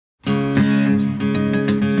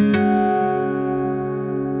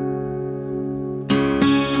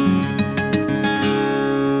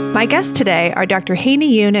My guests today are Dr.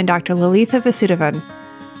 Haeny Yoon and Dr. Lalitha Vasudevan,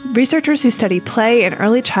 researchers who study play in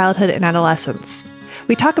early childhood and adolescence.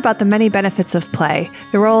 We talk about the many benefits of play,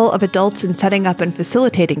 the role of adults in setting up and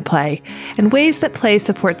facilitating play, and ways that play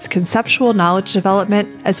supports conceptual knowledge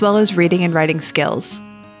development as well as reading and writing skills.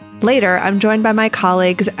 Later, I'm joined by my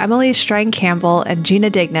colleagues Emily Strang-Campbell and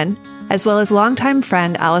Gina Dignan, as well as longtime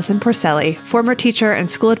friend Allison Porcelli, former teacher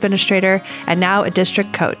and school administrator and now a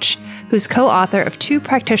district coach, who's co-author of 2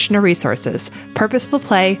 practitioner resources, Purposeful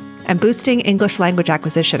Play and Boosting English Language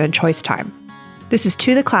Acquisition and Choice Time. This is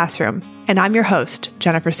To the Classroom, and I'm your host,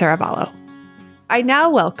 Jennifer Saravallo. I now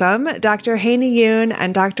welcome Dr. Haeny Yoon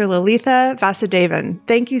and Dr. Lalitha Vasudevan.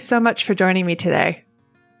 Thank you so much for joining me today.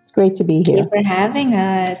 It's great to be here. Thank you for having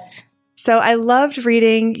us. So I loved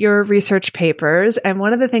reading your research papers, and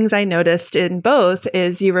one of the things I noticed in both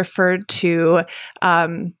is you referred to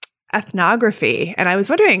ethnography. And I was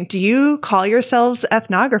wondering, do you call yourselves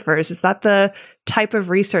ethnographers? Is that the type of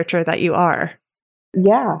researcher that you are?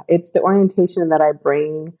 Yeah, it's the orientation that I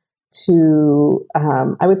bring to,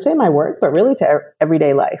 I would say my work, but really to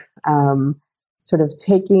everyday life. Sort of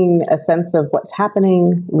taking a sense of what's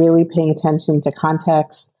happening, really paying attention to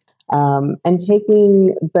context, and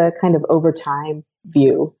taking the kind of over time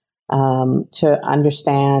view to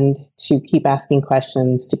understand, to keep asking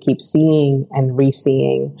questions, to keep seeing and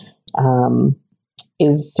re-seeing,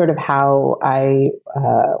 is sort of how I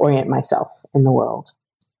orient myself in the world.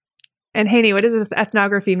 And Haeny, what does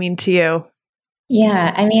ethnography mean to you?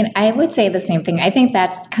 Yeah, I mean, I would say the same thing. I think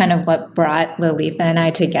that's kind of what brought Lalitha and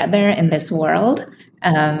I together in this world,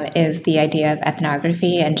 is the idea of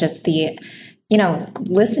ethnography and just the,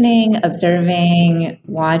 listening, observing,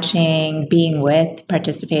 watching, being with,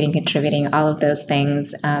 participating, contributing, all of those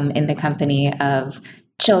things in the company of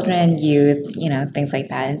children, youth, things like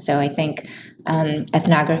that. And so I think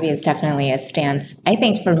ethnography is definitely a stance, I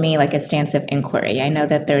think for me, like a stance of inquiry. I know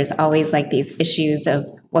that there's always like these issues of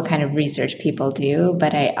what kind of research people do,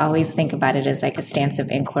 but I always think about it as like a stance of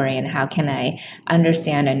inquiry and how can I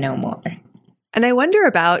understand and know more. And I wonder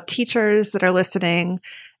about teachers that are listening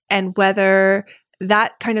and whether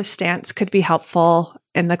that kind of stance could be helpful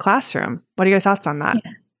in the classroom. What are your thoughts on that?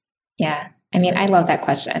 Yeah. I mean, I love that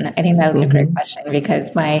question. I think that was a great question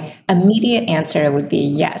because my immediate answer would be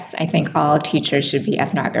yes. I think all teachers should be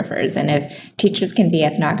ethnographers. And if teachers can be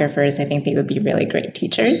ethnographers, I think they would be really great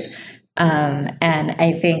teachers. And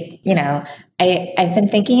I think, I've been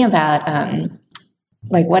thinking about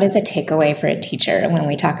what is a takeaway for a teacher when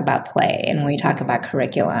we talk about play and when we talk about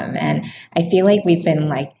curriculum. And I feel like we've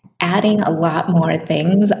been adding a lot more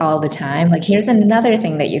things all the time. Like, here's another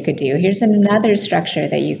thing that you could do. Here's another structure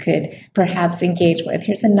that you could perhaps engage with.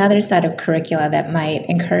 Here's another set of curricula that might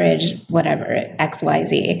encourage whatever, X, Y,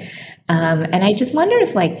 Z. And I just wonder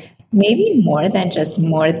if maybe more than just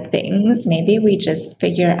more things, maybe we just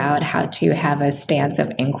figure out how to have a stance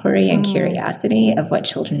of inquiry and curiosity of what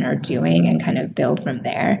children are doing and kind of build from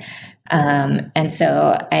there. And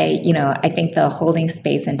so I think the holding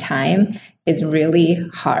space and time is really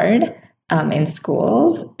hard in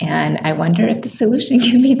schools. And I wonder if the solution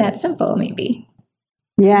can be that simple, maybe.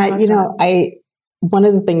 Yeah, one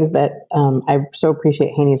of the things that I so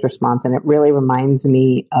appreciate Haeney's response, and it really reminds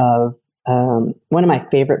me of one of my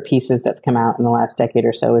favorite pieces that's come out in the last decade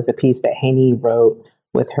or so is a piece that Haeny wrote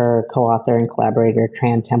with her co-author and collaborator,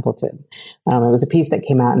 Tran Templeton. It was a piece that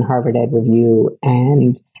came out in Harvard Ed Review,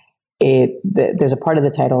 and there's a part of the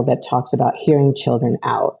title that talks about hearing children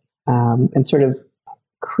out, and sort of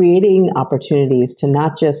creating opportunities to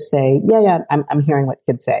not just say, I'm hearing what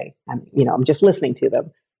kids say. I'm just listening to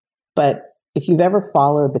them. But if you've ever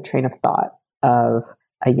followed the train of thought of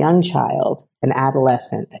a young child, an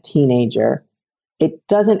adolescent, a teenager, it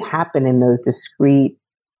doesn't happen in those discrete,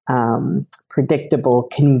 predictable,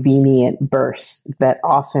 convenient bursts that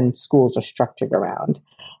often schools are structured around.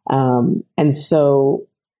 And so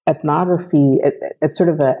ethnography, it's sort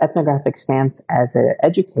of an ethnographic stance as an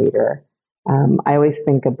educator. I always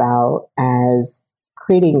think about as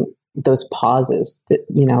creating those pauses,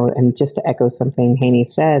 and just to echo something Haeny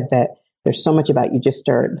said, that there's so much about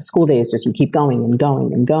the school day is just you keep going and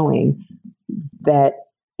going and going, that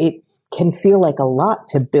it can feel like a lot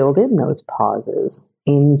to build in those pauses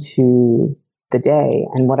into the day.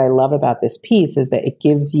 And what I love about this piece is that it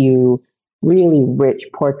gives you really rich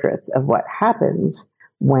portraits of what happens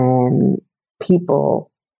when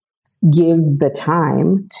people give the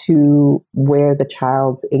time to where the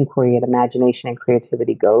child's inquiry and imagination and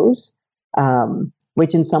creativity goes,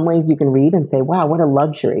 which in some ways you can read and say, wow, what a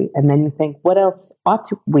luxury. And then you think, what else ought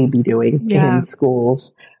we be doing in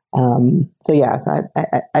schools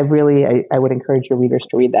I would encourage your readers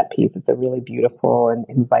to read that piece. It's a really beautiful and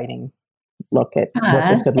inviting look at what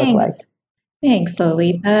this could look like. Thanks,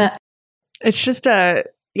 Lalitha. It's just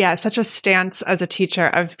such a stance as a teacher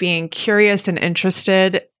of being curious and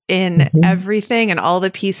interested in everything and all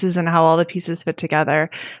the pieces and how all the pieces fit together.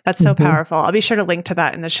 That's so powerful. I'll be sure to link to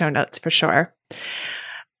that in the show notes for sure.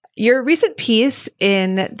 Your recent piece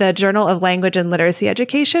in the Journal of Language and Literacy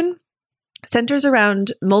Education centers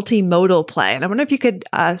around multimodal play. And I wonder if you could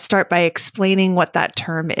start by explaining what that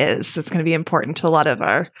term is. It's going to be important to a lot of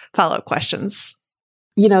our follow-up questions.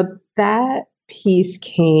 That piece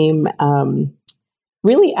came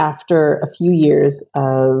really after a few years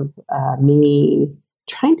of me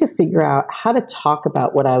trying to figure out how to talk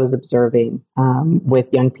about what I was observing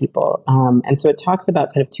with young people. And so it talks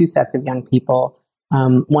about kind of two sets of young people,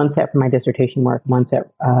 one set for my dissertation work, one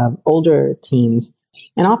set older teens.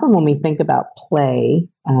 And often when we think about play,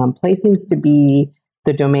 play seems to be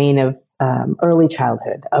the domain of early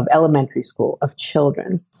childhood, of elementary school, of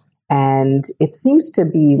children. And it seems to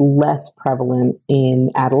be less prevalent in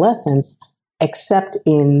adolescence, except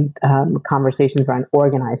in conversations around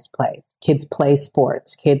organized play. Kids play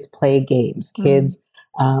sports, kids play games, kids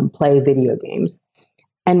play video games.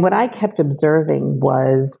 And what I kept observing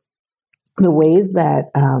was the ways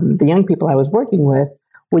that the young people I was working with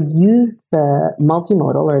would use the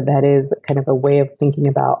multimodal, or that is kind of a way of thinking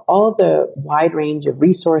about all the wide range of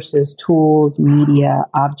resources, tools, media,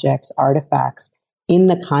 objects, artifacts in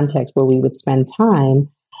the context where we would spend time,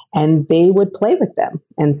 and they would play with them.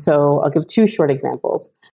 And so I'll give two short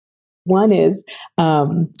examples. One is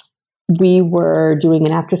we were doing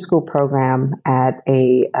an after-school program at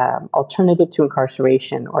a alternative to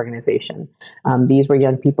incarceration organization. These were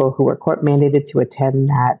young people who were court mandated to attend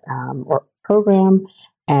that program,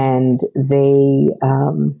 and they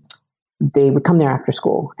would come there after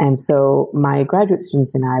school. And so my graduate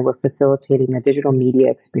students and I were facilitating a digital media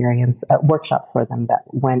experience workshop for them that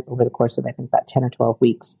went over the course of, I think, about 10 or 12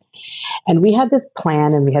 weeks. And we had this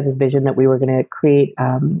plan and we had this vision that we were going to create,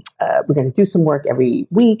 we're going to do some work every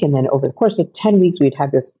week. And then over the course of 10 weeks, we'd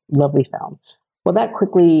have this lovely film. Well, that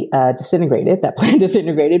quickly disintegrated. That plan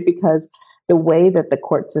disintegrated because the way that the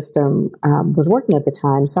court system was working at the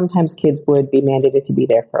time, sometimes kids would be mandated to be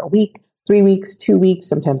there for a week, 3 weeks, 2 weeks.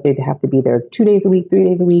 Sometimes they'd have to be there 2 days a week, 3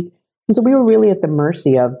 days a week. And so we were really at the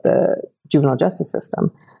mercy of the juvenile justice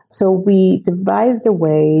system. So we devised a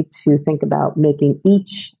way to think about making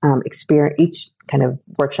each experience, each kind of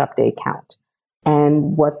workshop day count.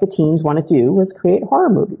 And what the teens wanted to do was create horror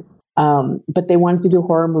movies. But they wanted to do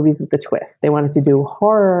horror movies with a twist. They wanted to do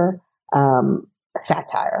horror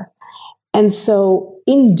satire. And so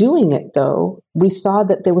in doing it, though, we saw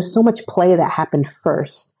that there was so much play that happened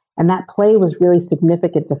first. And that play was really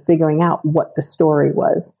significant to figuring out what the story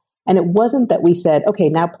was. And it wasn't that we said, okay,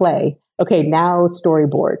 now play. Okay, now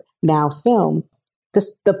storyboard, now film.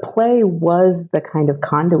 The play was the kind of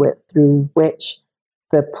conduit through which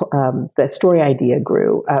the story idea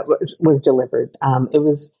grew, was delivered. It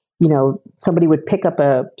was, somebody would pick up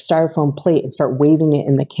a styrofoam plate and start waving it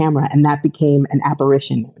in the camera, and that became an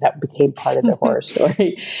apparition. That became part of the horror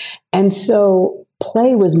story. And so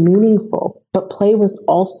play was meaningful, but play was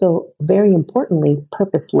also, very importantly,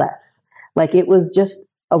 purposeless. Like it was just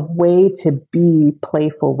a way to be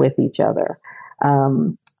playful with each other.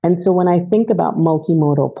 And so when I think about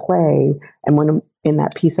multimodal play, and when in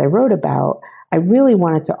that piece I wrote about, I really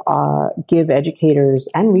wanted to give educators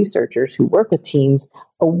and researchers who work with teens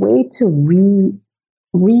a way to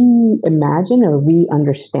reimagine or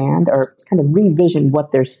re-understand or kind of revision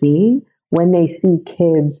what they're seeing when they see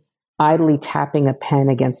kids idly tapping a pen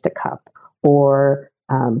against a cup, or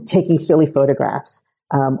taking silly photographs,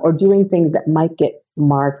 or doing things that might get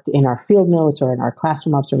marked in our field notes or in our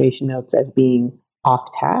classroom observation notes as being off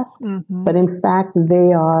task. Mm-hmm. But in fact,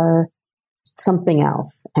 they are something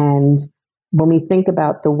else. And when we think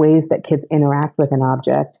about the ways that kids interact with an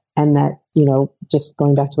object, and that, just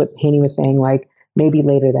going back to what Haeny was saying, like maybe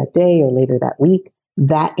later that day or later that week,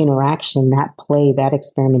 that interaction, that play, that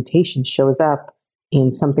experimentation shows up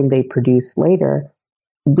in something they produce later,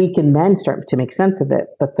 we can then start to make sense of it.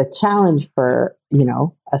 But the challenge for,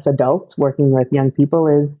 us adults working with young people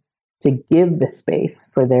is to give the space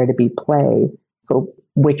for there to be play, for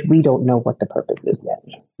which we don't know what the purpose is yet.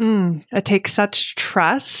 It takes such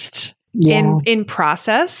trust in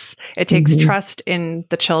process. It takes trust in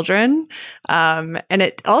the children. And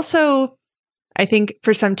it also I think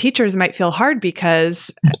for some teachers it might feel hard because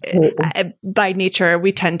by nature,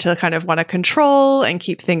 we tend to kind of want to control and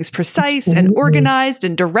keep things precise and organized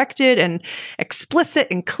and directed and explicit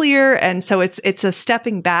and clear. And so it's a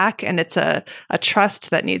stepping back, and it's a trust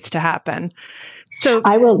that needs to happen. So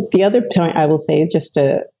the other point I will say, just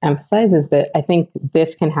to emphasize, is that I think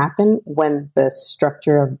this can happen when the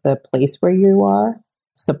structure of the place where you are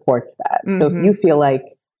supports that. So if you feel like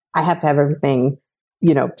I have to have everything,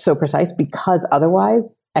 so precise because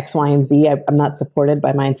otherwise X, Y, and Z, I'm not supported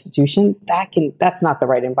by my institution, that's not the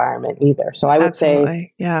right environment either. So I would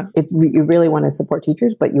say, you really want to support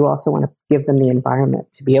teachers, but you also want to give them the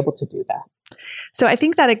environment to be able to do that. So I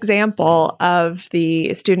think that example of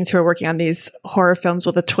the students who are working on these horror films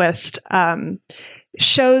with a twist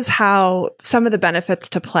shows how some of the benefits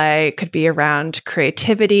to play could be around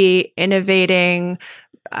creativity, innovating,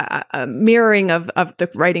 mirroring of the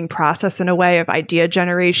writing process in a way, of idea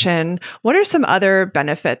generation. What are some other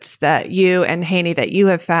benefits that you and Haeny that you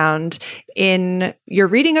have found in your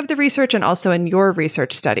reading of the research and also in your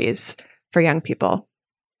research studies for young people?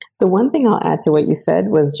 The one thing I'll add to what you said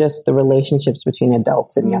was just the relationships between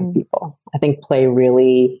adults and young people. I think play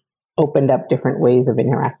really opened up different ways of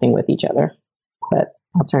interacting with each other. But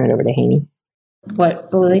I'll turn it over to Haeny. What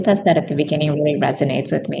Lalitha said at the beginning really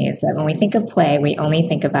resonates with me, is that when we think of play, we only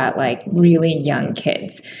think about like really young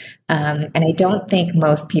kids. And I don't think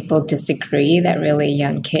most people disagree that really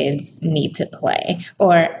young kids need to play.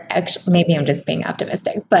 Or actually, maybe I'm just being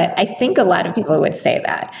optimistic, but I think a lot of people would say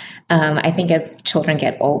that. I think as children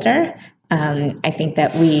get older, I think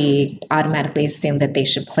that we automatically assume that they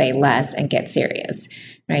should play less and get serious,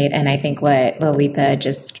 right? And I think what Lalitha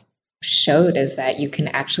just showed is that you can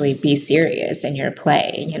actually be serious in your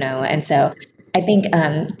play, And so I think,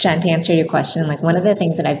 Jen, to answer your question, like one of the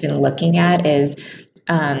things that I've been looking at is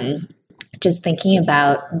just thinking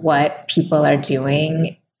about what people are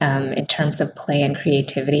doing in terms of play and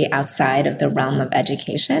creativity outside of the realm of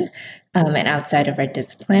education and outside of our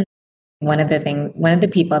discipline. One of the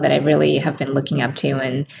people that I really have been looking up to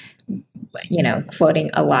and quoting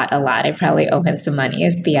a lot, I probably owe him some money,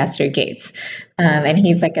 is Theaster Gates. And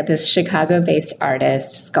he's like this Chicago-based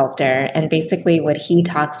artist, sculptor. And basically what he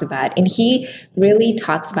talks about, and he really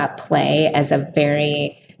talks about play as a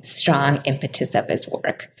very strong impetus of his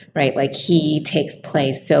work, right? Like he takes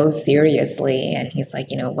play so seriously. And he's like,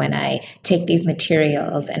 when I take these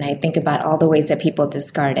materials and I think about all the ways that people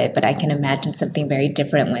discard it, but I can imagine something very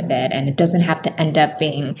different with it. And it doesn't have to end up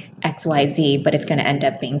being X, Y, Z, but it's going to end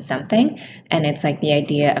up being something. And it's like the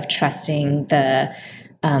idea of trusting the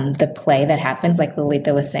play that happens, like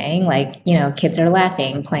Lalitha was saying, like, kids are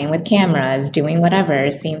laughing, playing with cameras, doing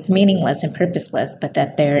whatever seems meaningless and purposeless, but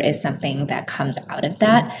that there is something that comes out of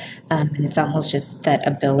that. And it's almost just that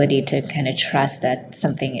ability to kind of trust that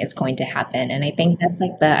something is going to happen. And I think that's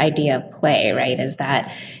like the idea of play, right? Is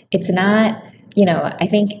that it's not, I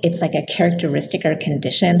think it's like a characteristic or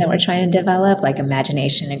condition that we're trying to develop, like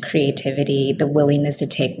imagination and creativity, the willingness to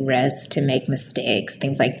take risks, to make mistakes,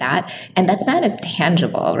 things like that. And that's not as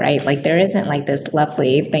tangible, right? Like there isn't like this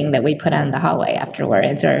lovely thing that we put on the hallway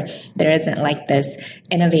afterwards, or there isn't like this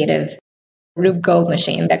innovative Rube Gold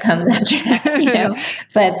machine that comes after that,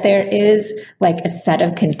 but there is like a set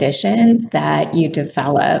of conditions that you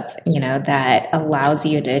develop, that allows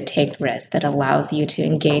you to take risks, that allows you to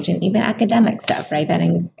engage in even academic stuff, right? That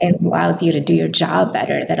it allows you to do your job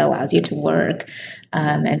better, that allows you to work.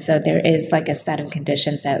 And so there is like a set of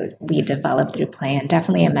conditions that we develop through play, and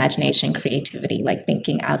definitely imagination, creativity, like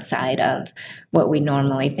thinking outside of what we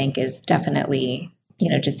normally think is definitely,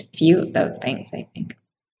 just a few of those things, I think.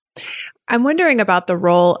 I'm wondering about the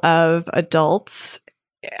role of adults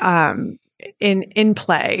in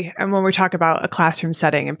play, and when we talk about a classroom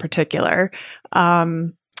setting in particular,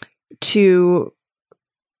 you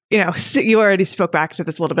already spoke back to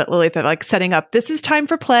this a little bit, Lalitha, like setting up, this is time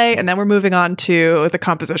for play, and then we're moving on to the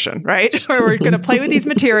composition, right? Or we're going to play with these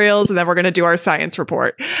materials, and then we're going to do our science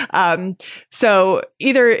report. So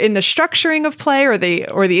either in the structuring of play, or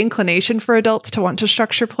the inclination for adults to want to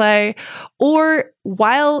structure play, or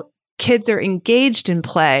while kids are engaged in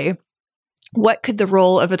play, what could the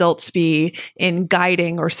role of adults be in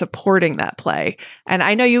guiding or supporting that play? And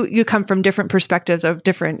I know you come from different perspectives of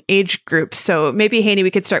different age groups. So maybe, Haeny, we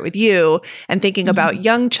could start with you and thinking about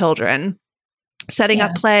young children setting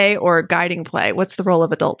up play or guiding play. What's the role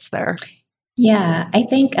of adults there? Yeah, I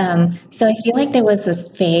think, so I feel like there was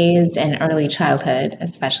this phase in early childhood,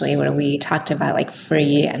 especially where we talked about like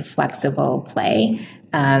free and flexible play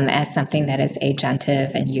as something that is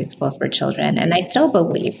agentive and useful for children. And I still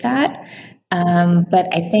believe that.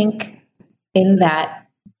 But I think in that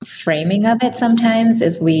framing of it sometimes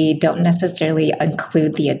is we don't necessarily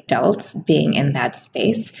include the adults being in that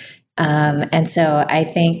space. And so I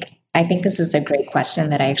think this is a great question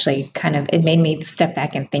that I actually it made me step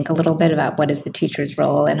back and think a little bit about what is the teacher's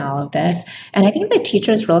role in all of this. And I think the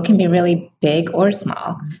teacher's role can be really big or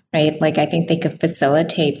small, right? Like I think they could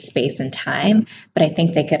facilitate space and time, but I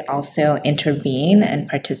think they could also intervene and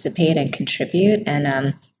participate and contribute.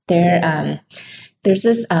 And there's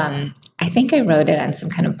this, I think I wrote it on some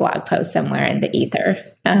kind of blog post somewhere in the ether,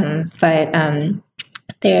 but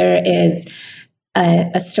there is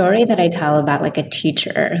a story that I tell about like a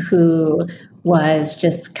teacher who was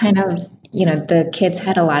just the kids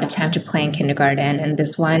had a lot of time to play in kindergarten, and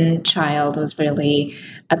this one child was really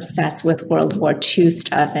obsessed with World War II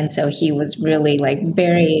stuff. And so he was really like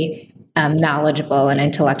very knowledgeable and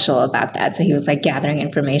intellectual about that. So he was like gathering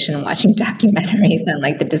information and watching documentaries on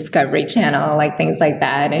like the Discovery Channel, like things like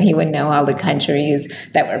that. And he would know all the countries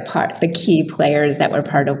that were the key players that were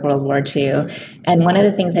part of World War II. And one of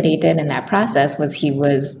the things that he did in that process was he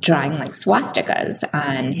was drawing like swastikas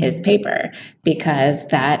on his paper, because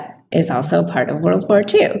that is also part of World War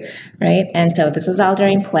II, right? And so this was all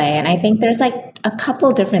during play. And I think there's like a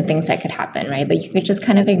couple different things that could happen, right? Like you could just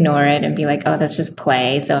kind of ignore it and be like, oh, that's just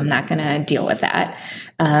play, so I'm not going to deal with that.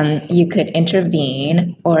 You could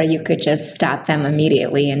intervene, or you could just stop them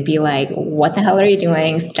immediately and be like, what the hell are you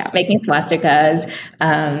doing? Stop making swastikas.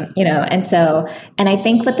 And I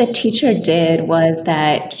think what the teacher did was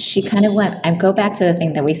that she kind of I go back to the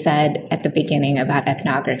thing that we said at the beginning about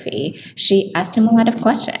ethnography. She asked him a lot of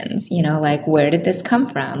questions, like, where did this come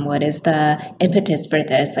from? What is the impetus for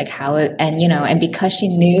this? Like how, and because she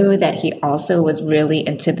knew that he also was really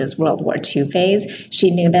into this World War II phase,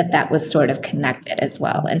 she knew that that was sort of connected as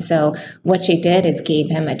well. And so what she did is gave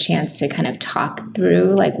him a chance to kind of talk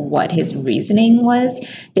through like what his reasoning was,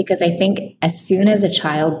 because I think as soon as a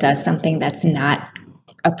child does something that's not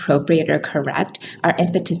appropriate or correct, our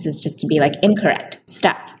impetus is just to be like, incorrect,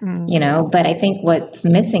 stop, but I think what's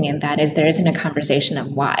missing in that is there isn't a conversation of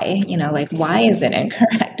why, like, why is it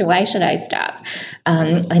incorrect? Why should I stop?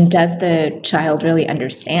 And does the child really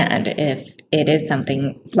understand if it is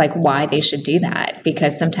something like why they should do that?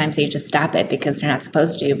 Because sometimes they just stop it because they're not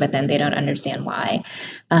supposed to, but then they don't understand why.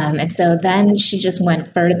 And so then she just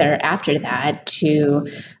went further after that to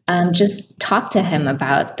just talk to him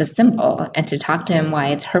about the symbol and to talk to him why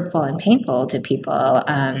it's hurtful and painful to people.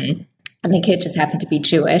 And the kid just happened to be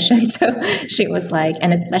Jewish. And so she was like,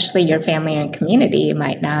 and especially your family and community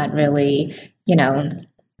might not really,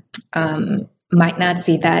 might not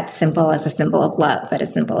see that symbol as a symbol of love, but a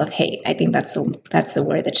symbol of hate. I think that's the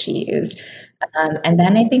word that she used. And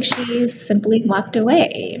then I think she simply walked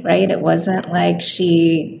away, right? It wasn't like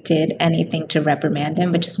she did anything to reprimand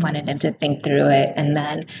him, but just wanted him to think through it. And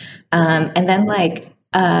then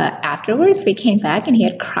afterwards we came back and he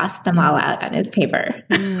had crossed them all out on his paper,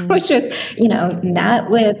 which was, not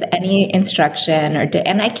with any instruction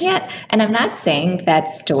and I'm not saying that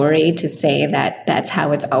story to say that that's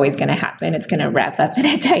how it's always going to happen. It's going to wrap up in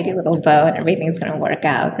a tidy little bow and everything's going to work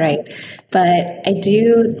out, right? But I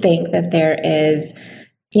do think that there is,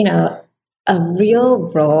 a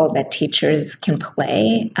real role that teachers can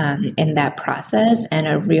play in that process, and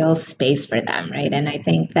a real space for them, right? And I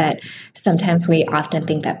think that sometimes we often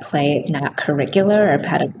think that play is not curricular or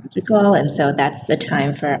pedagogical, and so that's the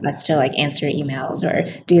time for us to like answer emails or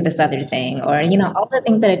do this other thing, or all the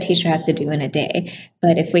things that a teacher has to do in a day.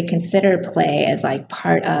 But if we consider play as like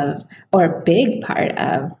part of, or a big part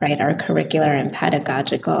of, right, our curricular and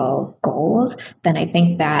pedagogical goals, then I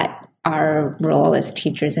think that our role as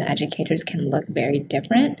teachers and educators can look very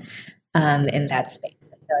different in that space.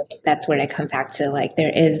 And so I think that's where I come back to, like,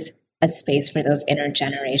 there is a space for those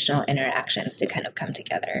intergenerational interactions to kind of come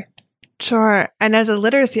together. Sure. And as a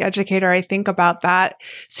literacy educator, I think about that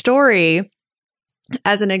story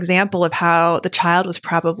as an example of how the child was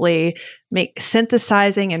probably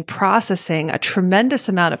synthesizing and processing a tremendous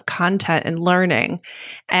amount of content and learning,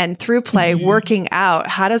 and through play, working out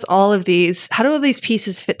how do all of these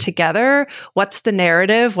pieces fit together? What's the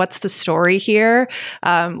narrative? What's the story here?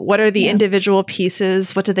 What are the individual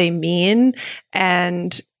pieces? What do they mean?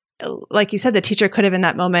 And like you said, the teacher could have in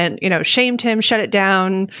that moment, shamed him, shut it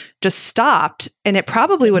down, just stopped. And it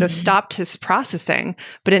probably would have stopped his processing.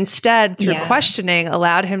 But instead, through questioning,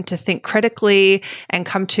 allowed him to think critically and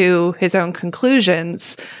come to his own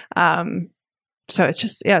conclusions. So it's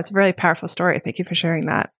just, it's a really powerful story. Thank you for sharing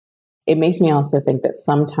that. It makes me also think that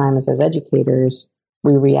sometimes as educators,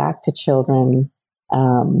 we react to children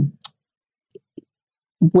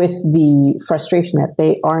with the frustration that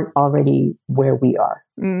they aren't already where we are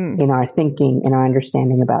in our thinking, in our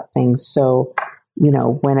understanding about things. So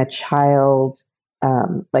when a child,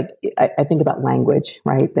 I think about language,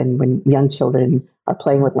 right? Then when young children are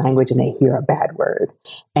playing with language and they hear a bad word,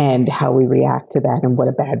 and how we react to that and what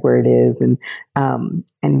a bad word is.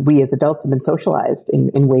 And we as adults have been socialized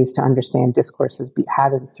in ways to understand discourses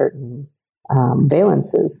having certain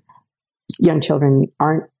valences. Young children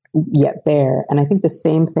aren't yet there. And I think the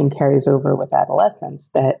same thing carries over with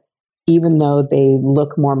adolescents, that even though they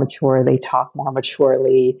look more mature, they talk more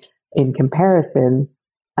maturely in comparison.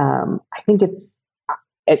 I think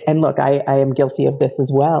and look, I am guilty of this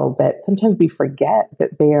as well, that sometimes we forget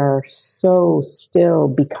that they are so still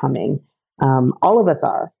becoming. All of us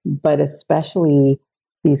are, but especially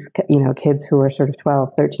these, kids who are sort of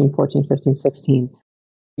 12, 13, 14, 15, 16.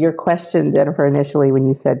 Your question, Jennifer, initially, when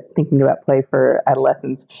you said thinking about play for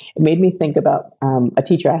adolescents, it made me think about a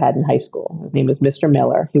teacher I had in high school. His name was Mr.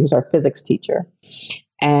 Miller. He was our physics teacher.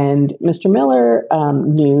 And Mr. Miller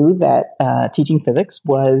knew that teaching physics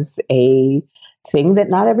was a thing that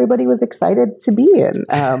not everybody was excited to be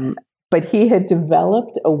in. But he had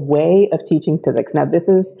developed a way of teaching physics. Now, this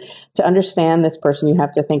is, to understand this person, you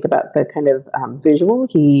have to think about the kind of visual.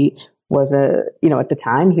 He was at the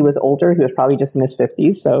time, he was older. He was probably just in his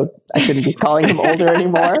 50s, so I shouldn't be calling him older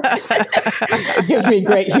anymore. It gives me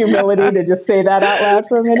great humility to just say that out loud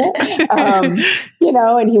for a minute.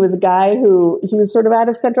 And he was a guy he was sort of out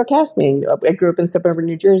of central casting. I grew up in suburban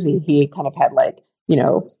New Jersey. He kind of had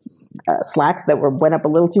slacks that went up a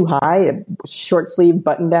little too high, a short sleeve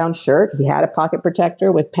button down shirt. He had a pocket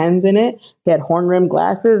protector with pens in it. He had horn rimmed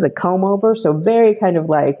glasses, a comb over. So very kind of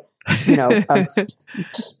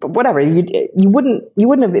just whatever. You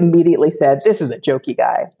wouldn't have immediately said, this is a jokey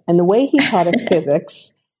guy. And the way he taught us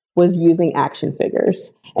physics was using action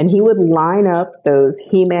figures. And he would line up those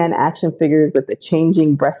He-Man action figures with the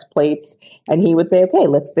changing breastplates. And he would say, okay,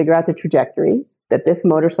 let's figure out the trajectory that this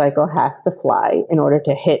motorcycle has to fly in order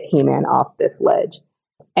to hit He-Man off this ledge.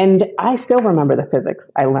 And I still remember the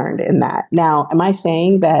physics I learned in that. Now, am I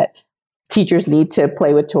saying that teachers need to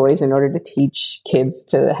play with toys in order to teach kids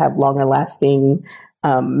to have longer lasting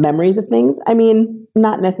memories of things? I mean,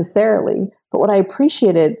 not necessarily. But what I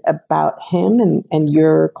appreciated about him and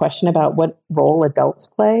your question about what role adults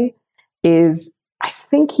play is, I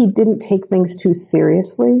think he didn't take things too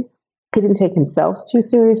seriously. He didn't take himself too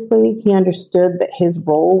seriously. He understood that his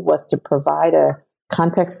role was to provide a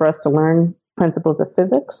context for us to learn principles of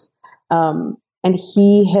physics. And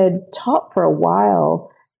he had taught for a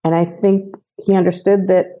while. And I think he understood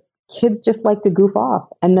that kids just like to goof off,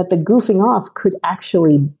 and that the goofing off could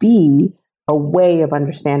actually be a way of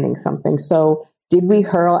understanding something. So did we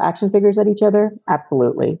hurl action figures at each other?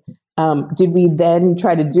 Absolutely. Did we then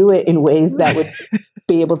try to do it in ways that would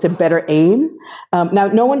be able to better aim? Now,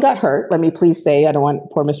 no one got hurt. Let me please say, I don't want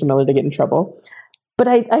poor Mr. Miller to get in trouble. But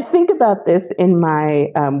I think about this in my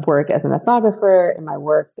work as an ethnographer, in my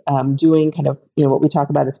work doing kind of, what we talk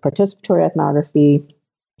about as participatory ethnography,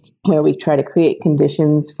 where we try to create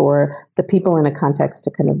conditions for the people in a context to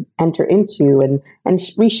kind of enter into and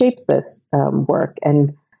reshape this work.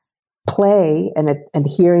 And play and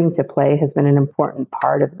adhering to play has been an important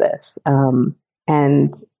part of this.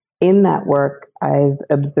 And in that work, I've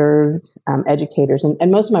observed educators,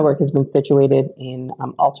 and most of my work has been situated in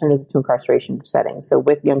alternative to incarceration settings. So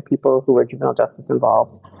with young people who are juvenile justice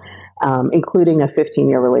involved, including a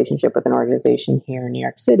 15-year relationship with an organization here in New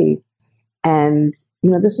York City. And,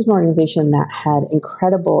 this is an organization that had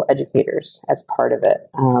incredible educators as part of it.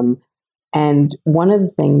 And one of the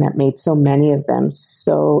things that made so many of them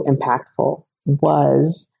so impactful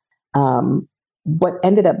was what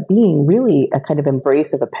ended up being really a kind of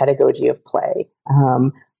embrace of a pedagogy of play,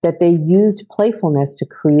 that they used playfulness to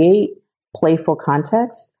create playful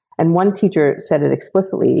context. And one teacher said it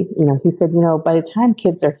explicitly. He said, by the time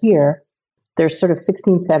kids are here, they're sort of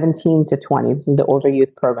 16, 17 to 20. This is the older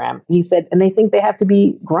youth program. And he said, and they think they have to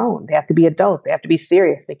be grown. They have to be adults. They have to be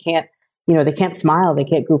serious. They can't smile. They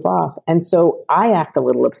can't goof off. And so I act a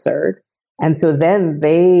little absurd. And so then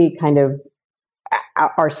they kind of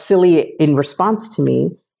are silly in response to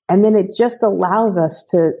me. And then it just allows us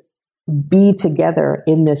to be together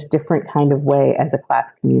in this different kind of way as a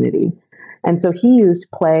class community. And so he used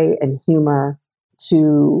play and humor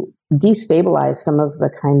to destabilize some of the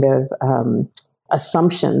kind of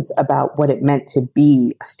assumptions about what it meant to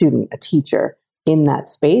be a student, a teacher in that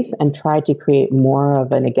space, and try to create more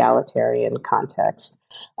of an egalitarian context.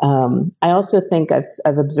 I also think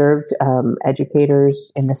I've observed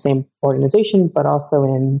educators in the same organization, but also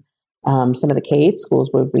in some of the K-8 schools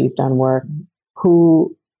where we've done work,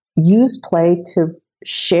 who use play to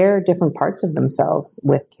share different parts of themselves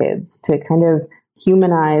with kids, to kind of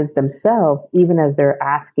humanize themselves, even as they're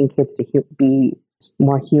asking kids to be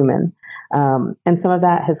more human. And some of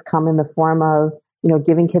that has come in the form of,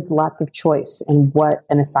 giving kids lots of choice in what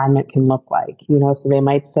an assignment can look like. So they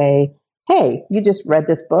might say, hey, you just read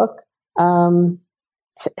this book.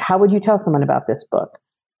 How would you tell someone about this book?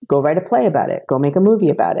 Go write a play about it. Go make a movie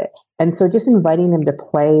about it. And so just inviting them to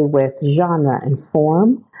play with genre and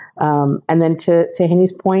form. And then to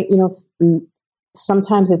Haeny's point,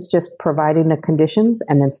 sometimes it's just providing the conditions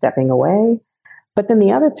and then stepping away. But then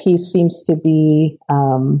the other piece seems to be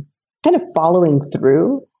kind of following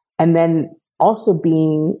through, and then also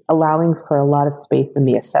allowing for a lot of space in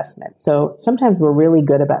the assessment. So sometimes we're really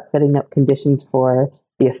good about setting up conditions for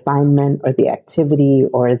the assignment or the activity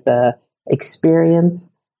or the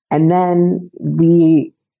experience. And then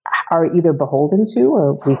we are either beholden to,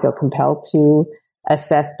 or we feel compelled to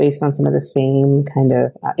assess based on some of the same kind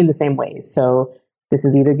of, in the same ways. So this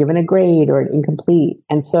is either given a grade or an incomplete.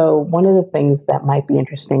 And so one of the things that might be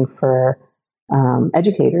interesting for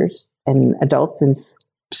educators and adults in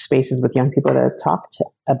spaces with young people to talk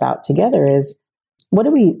about together is, what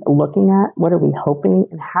are we looking at? What are we hoping?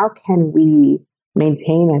 And how can we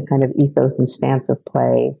maintain a kind of ethos and stance of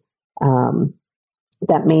play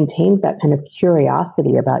that maintains that kind of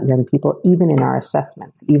curiosity about young people, even in our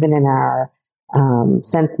assessments, even in our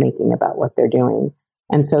sense making about what they're doing.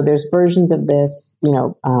 And so there's versions of this,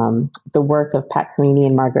 the work of Pat Haeny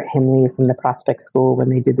and Margaret Himley from the Prospect School, when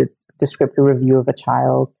they did the descriptive review of a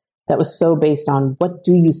child, that was so based on what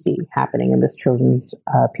do you see happening in this children's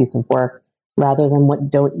piece of work, rather than what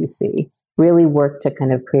don't you see. Really work to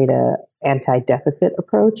kind of create a anti-deficit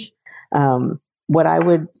approach. What I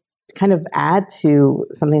would kind of add to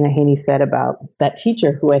something that Haeny said about that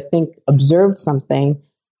teacher, who I think observed something,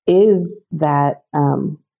 is that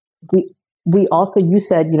we also, you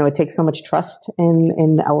said, it takes so much trust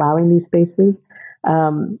in allowing these spaces.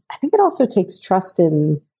 I think it also takes trust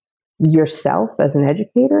in yourself as an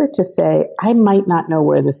educator to say, I might not know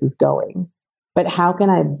where this is going, but how can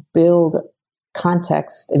I build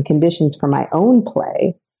context and conditions for my own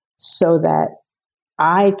play so that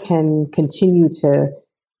I can continue to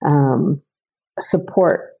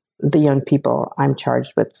support the young people I'm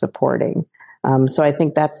charged with supporting. So I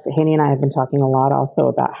think that's, Haeny and I have been talking a lot also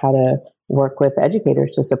about how to work with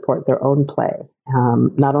educators to support their own play,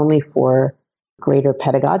 not only for greater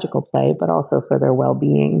pedagogical play, but also for their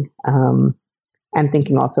well-being. And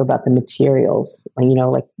thinking also about the materials,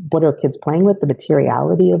 like what are kids playing with, the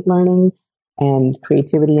materiality of learning and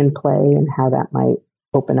creativity in play, and how that might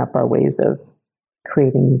open up our ways of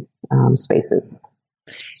creating spaces.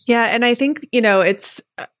 Yeah. And I think,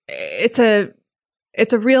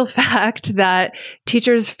 it's a real fact that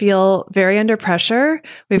teachers feel very under pressure.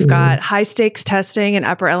 We've got high stakes testing in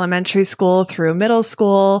upper elementary school through middle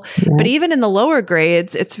school, but even in the lower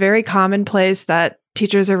grades, it's very commonplace that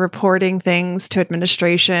teachers are reporting things to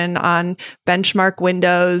administration on benchmark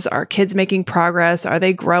windows. Are kids making progress? Are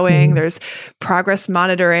they growing? There's progress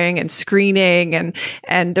monitoring and screening,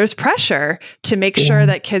 and there's pressure to make sure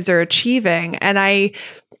that kids are achieving. And I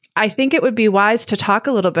think it would be wise to talk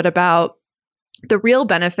a little bit about the real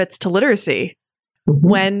benefits to literacy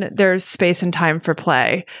when there's space and time for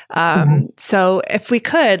play. So if we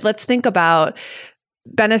could, let's think about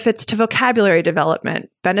benefits to vocabulary development,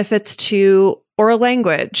 benefits to oral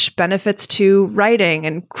language, benefits to writing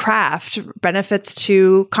and craft, benefits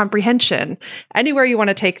to comprehension. Anywhere you want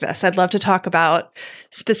to take this, I'd love to talk about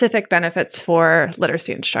specific benefits for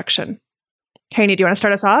literacy instruction. Haeny, do you want to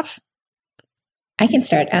start us off? I can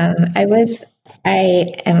start. I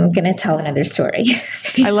am going to tell another story.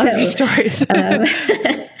 I love your stories.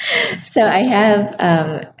 So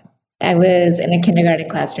I was in a kindergarten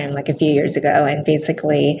classroom like a few years ago, and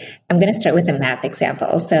basically I'm going to start with a math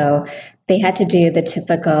example. So they had to do the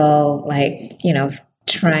typical,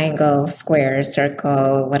 triangle, square,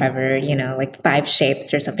 circle, whatever, like 5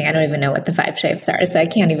 shapes or something. I don't even know what the 5 shapes are, so I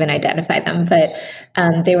can't even identify them. But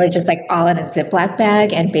they were just like all in a Ziploc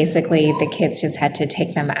bag, and basically the kids just had to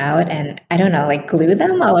take them out and, I don't know, like glue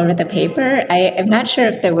them all over the paper. I'm not sure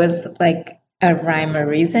if there was like a rhyme or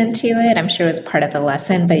reason to it. I'm sure it was part of the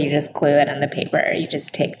lesson, but you just glue it on the paper. You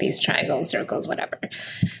just take these triangles, circles, whatever.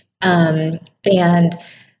 And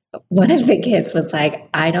one of the kids was like,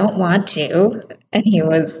 I don't want to. And he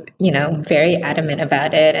was, very adamant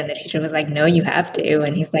about it. And the teacher was like, no, you have to.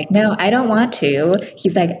 And he's like, no, I don't want to.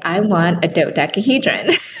 He's like, I want a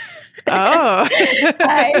dodecahedron. Oh.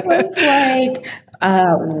 I was like,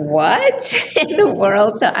 what in the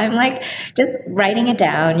world? So I'm like, just writing it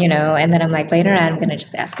down, and then I'm like, later on, I'm going to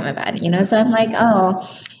just ask him about it, So I'm like,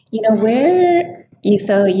 where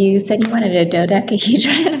So you said you wanted a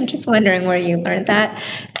dodecahedron. I'm just wondering where you learned that.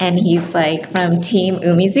 And he's like, from Team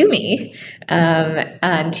Umizoomi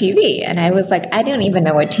on TV. And I was like, I don't even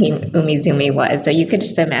know what Team Umizoomi was. So you could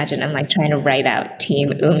just imagine I'm like trying to write out Team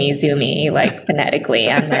Umizoomi like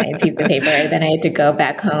phonetically on my piece of paper. Then I had to go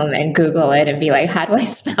back home and Google it and be like, how do I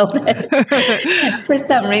spell this? And for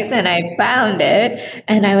some reason, I found it.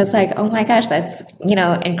 And I was like, oh my gosh, that's,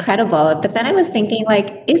 incredible. But then I was thinking,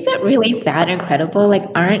 like, is it really that incredible? Like,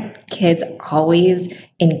 aren't kids always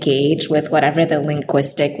engaged with whatever the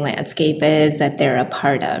linguistic landscape is that they're a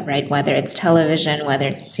part of, right? Whether it's television, whether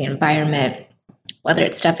it's the environment, whether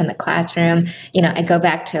it's stuff in the classroom. I go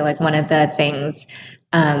back to like one of the things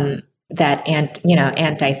that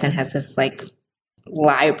Aunt Dyson has this like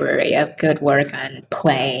library of good work on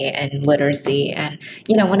play and literacy. And,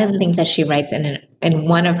 one of the things that she writes in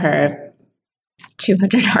one of her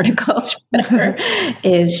 200 articles, whatever,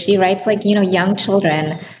 is she writes like, young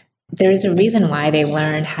children, there's a reason why they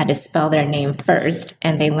learn how to spell their name first,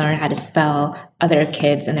 and they learn how to spell other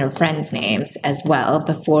kids and their friends' names as well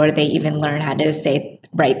before they even learn how to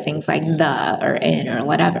write things like the or in or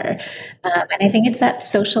whatever. And I think it's that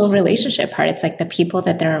social relationship part. It's like the people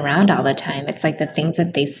that they're around all the time. It's like the things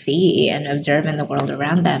that they see and observe in the world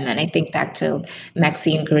around them. And I think back to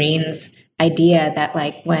Maxine Green's idea that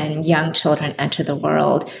like when young children enter the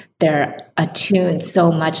world, they're attuned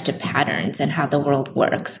so much to patterns and how the world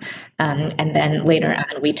works. And then later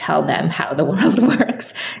on, we tell them how the world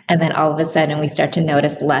works. And then all of a sudden, we start to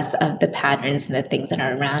notice less of the patterns and the things that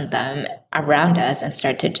are around us, and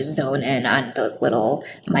start to just zone in on those little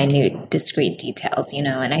minute, discrete details,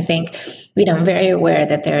 And I think, I'm very aware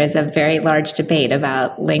that there is a very large debate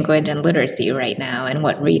about language and literacy right now and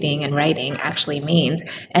what reading and writing actually means.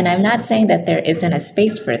 And I'm not saying that there isn't a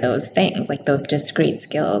space for those things, like those discrete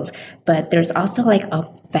skills, but there's also like a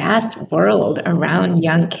vast world around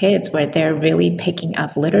young kids where they're really picking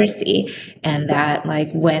up literacy, and that like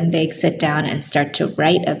when they sit down and start to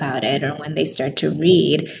write about it, or when they start to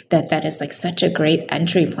read, that is like such a great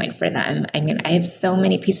entry point for them. I mean, I have so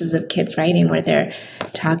many pieces of kids writing where they're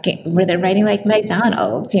writing like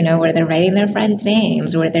McDonald's, where they're writing their friends'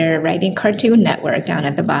 names, where they're writing Cartoon Network down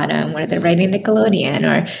at the bottom, where they're writing Nickelodeon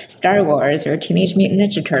or Star Wars or Teenage Mutant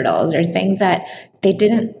Ninja Turtles, or things that they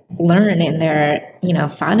didn't learn in their,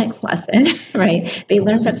 phonics lesson, right? They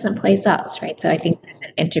learn from someplace else, right? So I think there's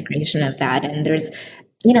an integration of that. And there's,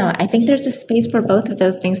 I think there's a space for both of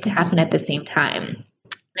those things to happen at the same time.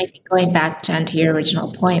 And I think going back, Jen, to your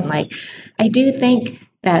original point, like, I do think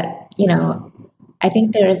that, I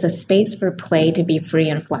think there is a space for play to be free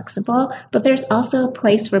and flexible, but there's also a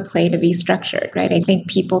place for play to be structured, right? I think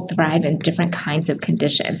people thrive in different kinds of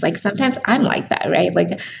conditions. Like sometimes I'm like that, right?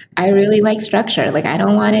 Like I really like structure. Like I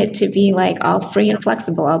don't want it to be like all free and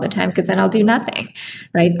flexible all the time, because then I'll do nothing,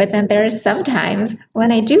 right? But then there are some times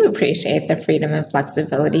when I do appreciate the freedom and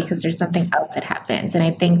flexibility because there's something else that happens. And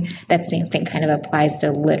I think that same thing kind of applies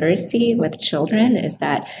to literacy with children, is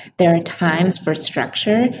that there are times for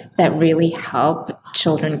structure that really help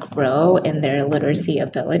children grow in their literacy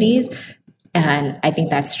abilities. And I think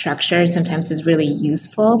that structure sometimes is really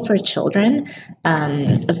useful for children,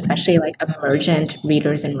 especially like emergent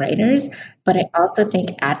readers and writers. But I also think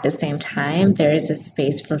at the same time, there is a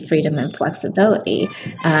space for freedom and flexibility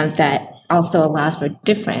that also allows for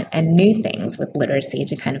different and new things with literacy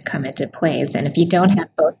to kind of come into place. And if you don't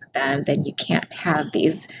have both of them, then you can't have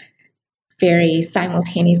these very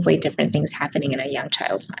simultaneously different things happening in a young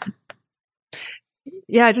child's mind.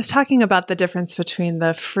 Yeah, just talking about the difference between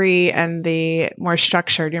the free and the more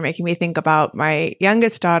structured, you're making me think about my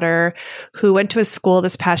youngest daughter, who went to a school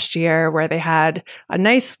this past year where they had a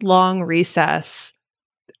nice long recess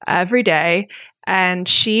every day. And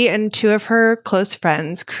she and two of her close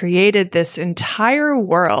friends created this entire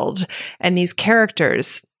world and these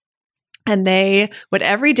characters. And they would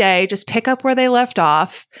every day just pick up where they left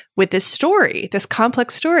off with this story, this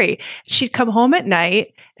complex story. She'd come home at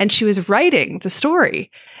night and she was writing the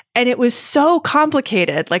story. And it was so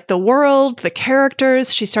complicated, like the world, the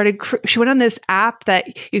characters. She went on this app that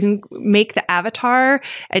you can make the avatar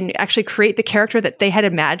and actually create the character that they had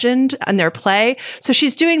imagined in their play. So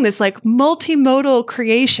she's doing this like multimodal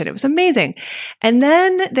creation. It was amazing. And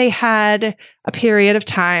then they had a period of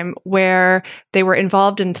time where they were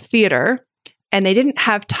involved in theater and they didn't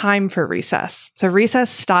have time for recess. So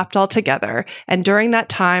recess stopped altogether. And during that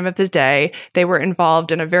time of the day, they were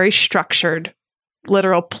involved in a very structured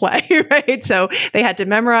literal play, right? So they had to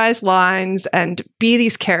memorize lines and be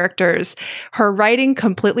these characters. Her writing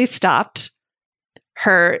completely stopped.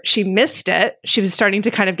 She missed it. She was starting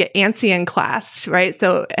to kind of get antsy in class, right?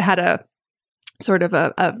 So it had a sort of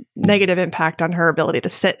a negative impact on her ability to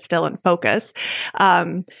sit still and focus.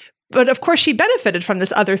 But of course, she benefited from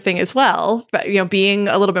this other thing as well. But, being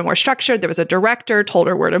a little bit more structured, there was a director, told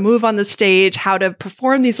her where to move on the stage, how to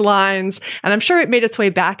perform these lines. And I'm sure it made its way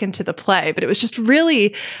back into the play. But it was just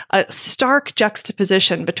really a stark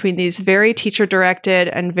juxtaposition between these very teacher-directed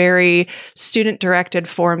and very student-directed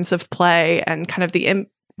forms of play, and kind of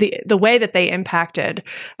the way that they impacted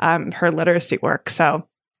her literacy work. So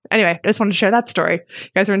anyway, I just wanted to share that story.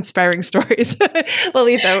 You guys are inspiring stories.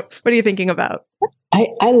 Lalitha, what are you thinking about?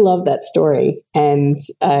 I love that story, and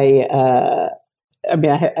I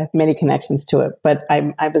have many connections to it. But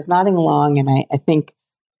I was nodding along, and I think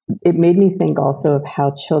it made me think also of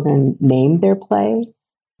how children name their play.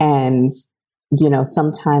 And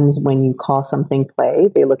sometimes when you call something play,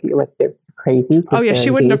 they look at you like they're crazy. Oh yeah, she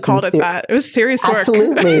wouldn't have called it that. It was serious work.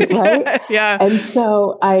 Absolutely, right? Yeah. And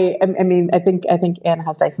so I think Anna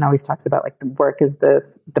House Dyson always talks about like the work is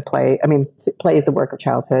the play. I mean, play is a work of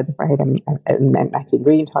childhood, right? And I think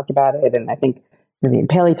Green talked about it, and I think Vivian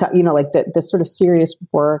Paley talked. Like the sort of serious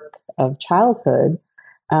work of childhood.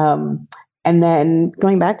 And then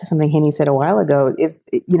going back to something Haeny said a while ago is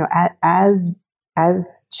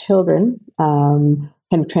as children kind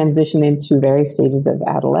of transition into various stages of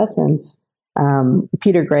adolescence.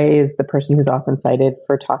 Peter Gray is the person who's often cited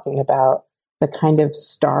for talking about the kind of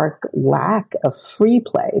stark lack of free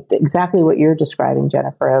play, exactly what you're describing,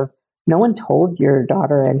 Jennifer, of no one told your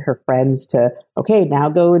daughter and her friends to, okay, now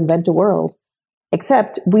go invent a world.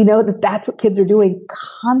 Except we know that that's what kids are doing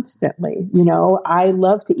constantly. I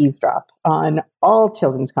love to eavesdrop on all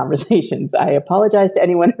children's conversations. I apologize to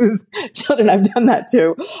anyone whose children I've done that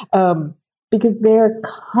to, because they're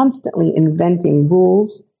constantly inventing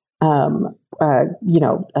rules,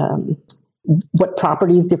 what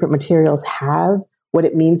properties different materials have, what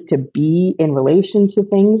it means to be in relation to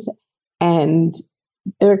things. And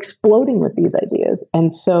they're exploding with these ideas.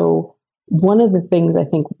 And so one of the things I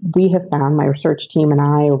think we have found, my research team and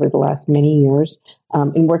I, over the last many years,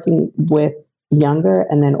 in working with younger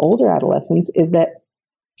and then older adolescents, is that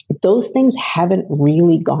those things haven't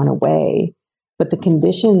really gone away, but the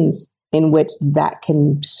conditions in which that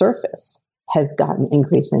can surface has gotten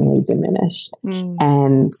increasingly diminished.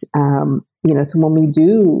 And, so when we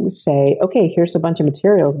do say, okay, here's a bunch of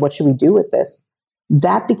materials, what should we do with this?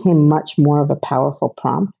 That became much more of a powerful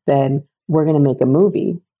prompt than we're going to make a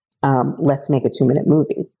movie. Let's make a 2-minute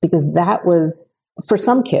movie, because that was, for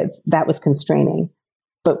some kids, that was constraining.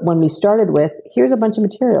 But when we started with, here's a bunch of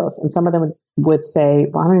materials, and some of them would say,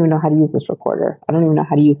 well, I don't even know how to use this recorder. I don't even know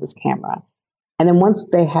how to use this camera. And then once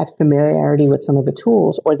they had familiarity with some of the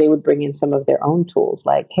tools, or they would bring in some of their own tools,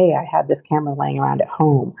 like, hey, I have this camera laying around at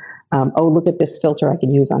home. Oh, look at this filter I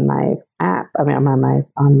can use on my app.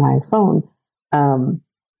 On my phone.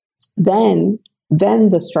 Then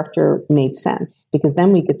the structure made sense, because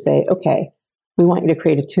then we could say, okay, we want you to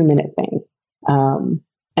create a 2-minute thing.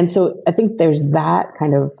 And so I think there's that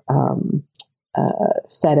kind of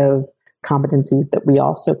set of competencies that we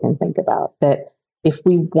also can think about, that if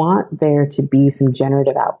we want there to be some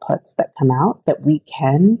generative outputs that come out, that we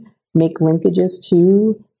can make linkages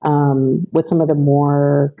to with some of the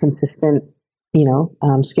more consistent,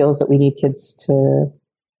 skills that we need kids to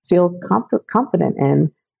feel confident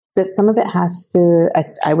in, that some of it has to,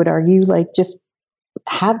 I would argue, like, just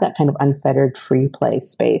have that kind of unfettered free play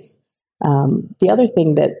space. The other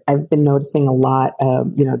thing that I've been noticing a lot,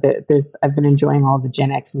 I've been enjoying all the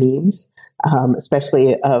Gen X memes,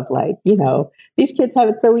 especially of like, these kids have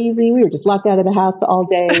it so easy. We were just locked out of the house all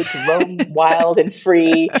day to roam wild and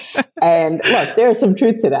free. And look, there's some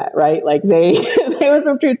truth to that, right? Like there was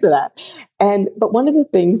some truth to that. But one of the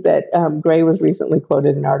things that Gray was recently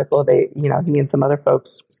quoted in an article, he and some other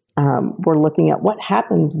folks were looking at what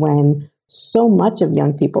happens when so much of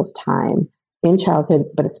young people's time in childhood,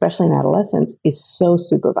 but especially in adolescence, is so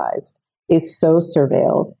supervised, is so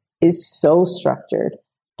surveilled, is so structured,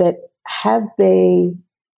 that have they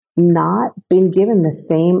not been given the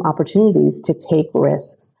same opportunities to take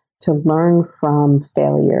risks, to learn from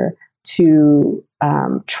failure, to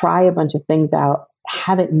try a bunch of things out,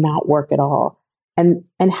 have it not work at all? And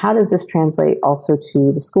how does this translate also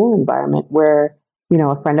to the school environment, where,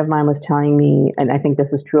 a friend of mine was telling me, and I think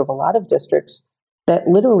this is true of a lot of districts, that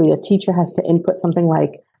literally a teacher has to input something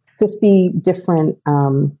like 50 different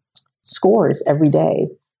scores every day,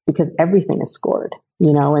 because everything is scored,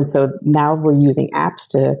 and so now we're using apps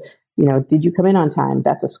to, did you come in on time?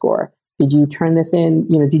 That's a score. Did you turn this in?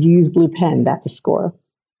 Did you use blue pen? That's a score.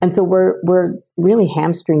 And so we're really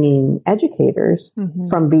hamstringing educators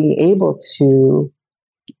from being able to,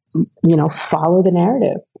 follow the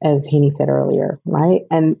narrative, as Haeny said earlier, right?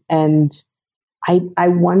 And I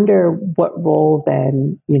wonder what role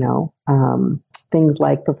then, things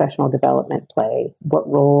like professional development play,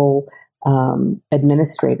 what role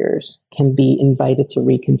administrators can be invited to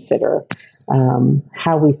reconsider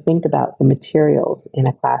how we think about the materials in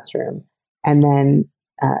a classroom. And then,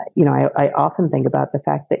 I often think about the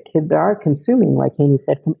fact that kids are consuming, like Haeny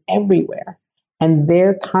said, from everywhere. And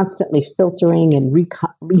they're constantly filtering and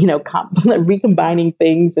recombining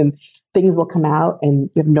things, and things will come out and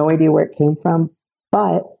you have no idea where it came from.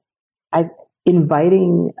 But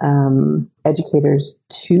inviting educators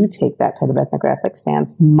to take that kind of ethnographic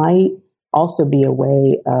stance might also be a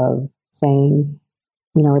way of saying,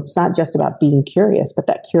 it's not just about being curious, but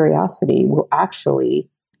that curiosity will actually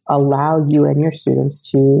allow you and your students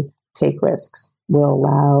to take risks, will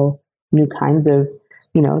allow new kinds of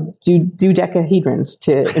dodecahedrons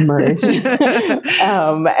to emerge,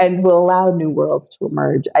 and will allow new worlds to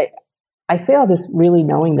emerge. I say all this really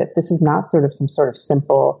knowing that this is not some sort of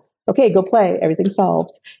simple, okay, go play, everything's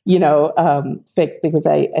solved, fix, because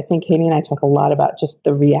I think Haeny and I talk a lot about just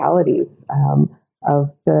the realities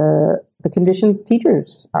of the conditions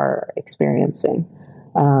teachers are experiencing.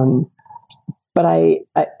 But I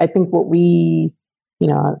think what we,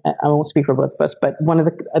 I won't speak for both of us, but one of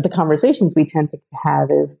the conversations we tend to have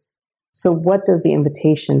is, so what does the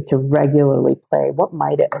invitation to regularly play, what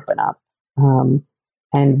might it open up?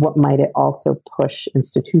 And what might it also push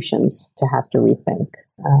institutions to have to rethink?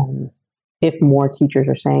 If more teachers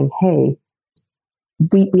are saying, hey,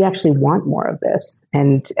 we actually want more of this.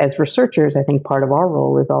 And as researchers, I think part of our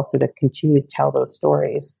role is also to continue to tell those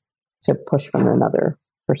stories, to push from another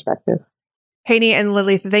perspective. Haeny and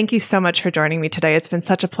Lalitha, thank you so much for joining me today. It's been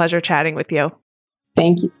such a pleasure chatting with you.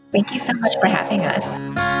 Thank you. Thank you so much for having us.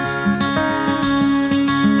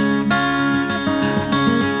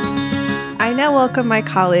 I now welcome my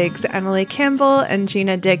colleagues, Emily Campbell and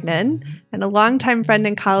Gina Dignan, and a longtime friend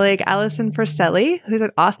and colleague, Allison Forcelli, who's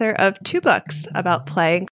an author of 2 books about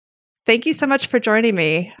play. Thank you so much for joining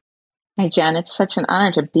me. Hi, Jen. It's such an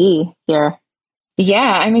honor to be here.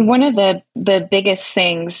 Yeah, one of the biggest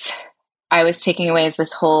things I was taking away is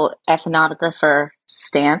this whole ethnographer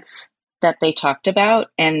stance that they talked about,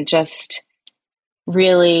 and just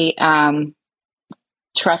really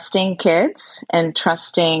trusting kids and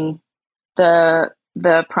trusting the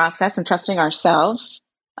process and trusting ourselves,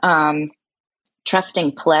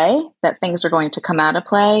 trusting play, that things are going to come out of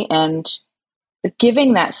play, and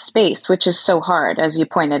giving that space, which is so hard, as you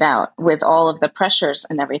pointed out, with all of the pressures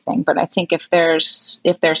and everything. But I think if there's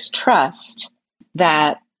trust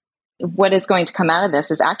that what is going to come out of this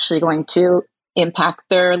is actually going to impact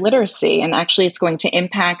their literacy, and actually it's going to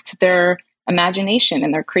impact their imagination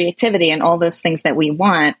and their creativity and all those things that we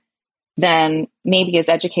want, then maybe as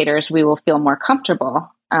educators, we will feel more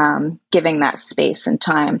comfortable giving that space and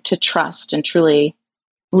time to trust and truly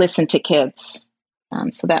listen to kids.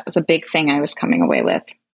 So that was a big thing I was coming away with.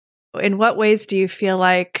 In what ways do you feel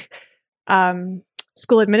like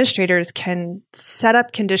school administrators can set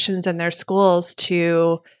up conditions in their schools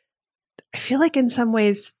to, I feel like in some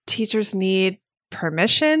ways teachers need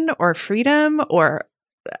permission or freedom, or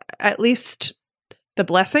at least the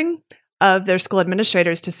blessing of their school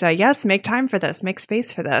administrators to say, yes, make time for this, make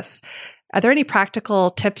space for this. Are there any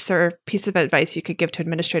practical tips or piece of advice you could give to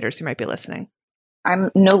administrators who might be listening? I'm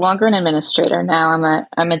no longer an administrator now.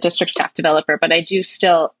 I'm a district staff developer, but I do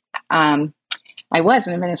still, I was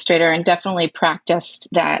an administrator and definitely practiced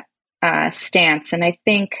that stance. And I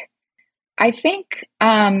think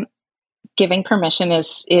giving permission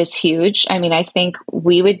is huge. I think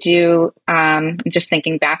we would do, just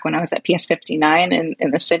thinking back when I was at PS 59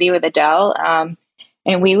 in the city with Adele,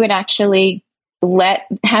 and we would actually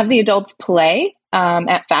have the adults play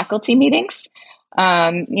at faculty meetings.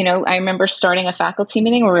 I remember starting a faculty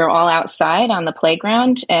meeting where we were all outside on the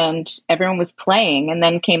playground and everyone was playing, and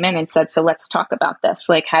then came in and said, so let's talk about this.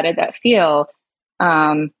 Like, how did that feel?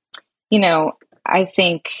 I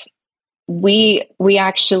think we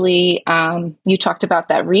actually, you talked about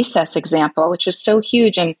that recess example, which is so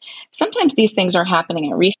huge. And sometimes these things are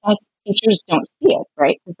happening at recess. Teachers don't see it,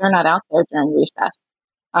 right? Because they're not out there during recess.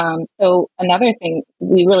 So another thing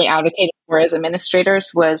we really advocated for as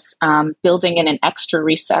administrators was building in an extra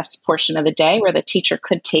recess portion of the day where the teacher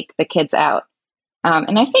could take the kids out.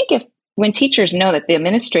 And I think when teachers know that the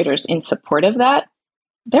administrator's in support of that,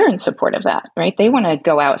 they're in support of that, right? They want to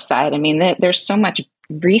go outside. There's so much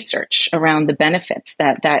research around the benefits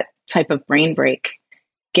that type of brain break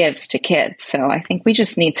gives to kids. So I think we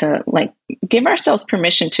just need to give ourselves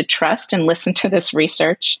permission to trust and listen to this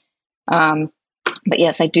research. But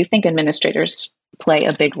yes, I do think administrators play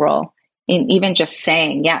a big role in even just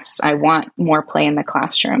saying, yes, I want more play in the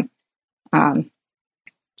classroom.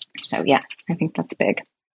 So yeah, I think that's big.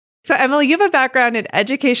 So Emily, you have a background in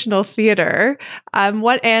educational theater.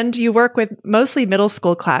 And you work with mostly middle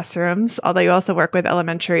school classrooms, although you also work with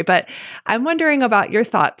elementary. But I'm wondering about your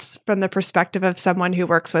thoughts from the perspective of someone who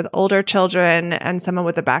works with older children and someone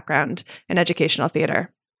with a background in educational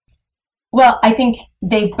theater. Well, I think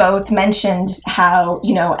they both mentioned how,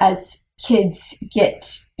 as kids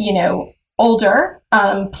get, older,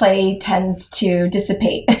 play tends to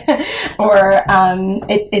dissipate or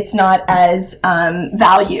it's not as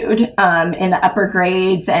valued in the upper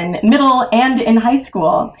grades and middle and in high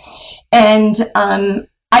school. And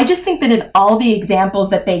I just think that in all the examples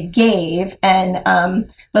that they gave, and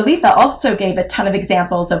Lalitha also gave a ton of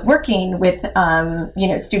examples of working with,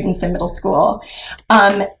 students in middle school,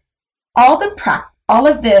 all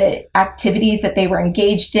of the activities that they were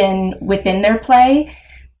engaged in within their play,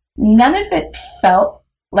 none of it felt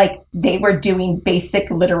like they were doing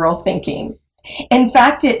basic literal thinking. In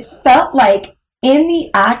fact, it felt like in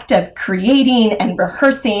the act of creating and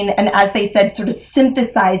rehearsing, and as they said, sort of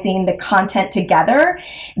synthesizing the content together,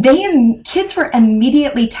 kids were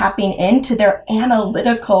immediately tapping into their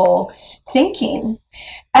analytical thinking.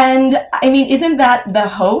 And I mean, isn't that the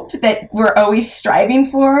hope that we're always striving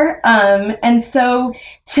for? And so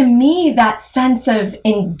to me, that sense of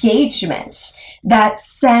engagement, that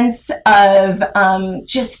sense of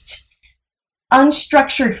just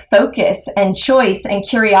unstructured focus and choice and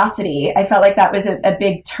curiosity, I felt like that was a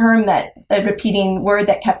big term, a repeating word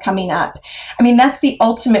that kept coming up. I mean, that's the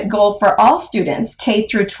ultimate goal for all students, K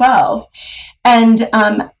through 12. And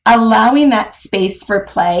allowing that space for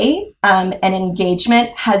play and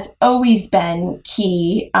engagement has always been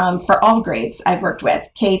key for all grades I've worked with,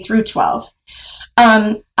 K through 12.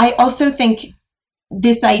 I also think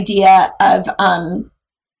this idea of,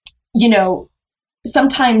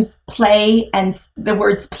 sometimes play and the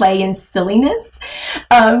words play and silliness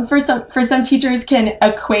for some teachers can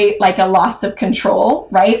equate like a loss of control,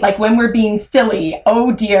 right? Like when we're being silly,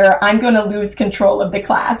 oh dear, I'm going to lose control of the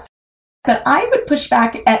class. But I would push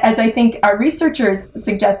back, as I think our researchers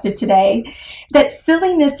suggested today, that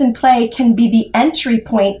silliness and play can be the entry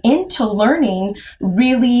point into learning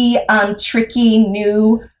really tricky,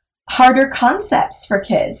 new, harder concepts for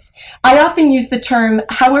kids. I often use the term,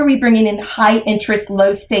 how are we bringing in high interest,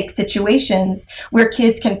 low stakes situations where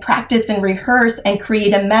kids can practice and rehearse and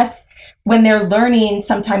create a mess when they're learning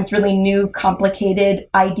sometimes really new, complicated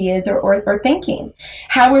ideas or thinking?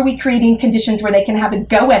 How are we creating conditions where they can have a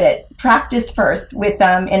go at it, practice first with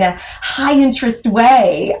in a high interest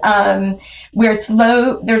way, where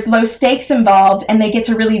there's low stakes involved, and they get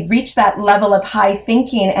to really reach that level of high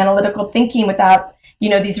thinking, analytical thinking without,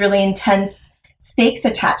 these really intense stakes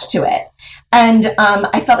attached to it. And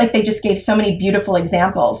I felt like they just gave so many beautiful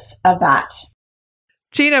examples of that.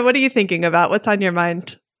 Gina, what are you thinking about? What's on your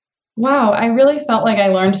mind? Wow, I really felt like I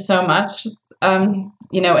learned so much,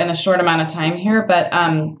 in a short amount of time here. But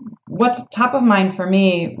what's top of mind for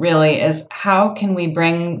me really is how can we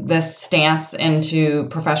bring this stance into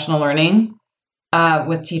professional learning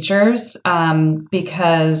with teachers?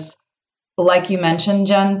 Because like you mentioned,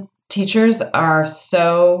 Jen, teachers are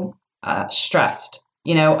so stressed,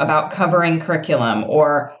 about covering curriculum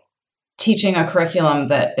or teaching a curriculum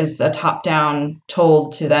that is a top-down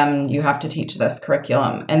told to them, you have to teach this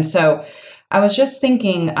curriculum. And so I was just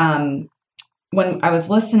thinking when I was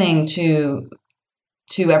listening to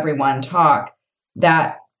everyone talk,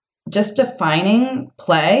 that just defining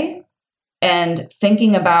play and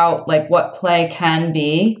thinking about like what play can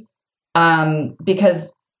be, because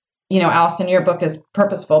Allison, your book is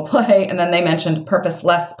purposeful play, and then they mentioned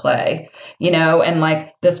purposeless play, and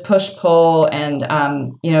like this push-pull, and,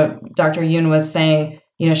 Dr. Yoon was saying,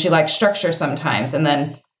 she likes structure sometimes, and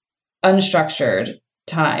then unstructured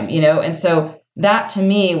time, and so that to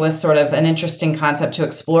me was sort of an interesting concept to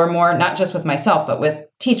explore more, not just with myself, but with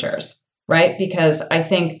teachers, right? Because I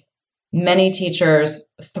think many teachers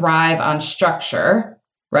thrive on structure,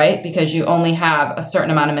 right? Because you only have a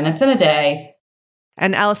certain amount of minutes in a day.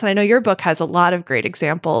 And Allison, I know your book has a lot of great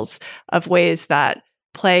examples of ways that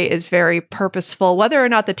play is very purposeful, whether or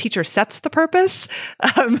not the teacher sets the purpose,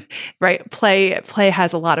 right? Play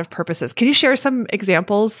has a lot of purposes. Can you share some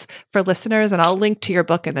examples for listeners? And I'll link to your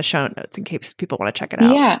book in the show notes in case people want to check it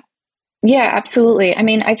out. Yeah, absolutely. I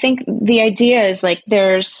mean, I think the idea is like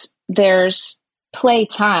there's play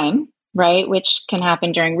time, right? Which can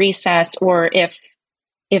happen during recess, or if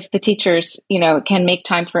the teachers, can make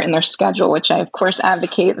time for it in their schedule, which I of course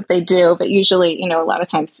advocate that they do, but usually, a lot of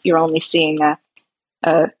times you're only seeing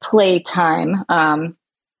a play time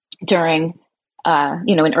during,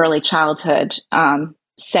 in early childhood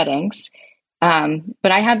settings.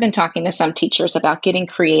 But I have been talking to some teachers about getting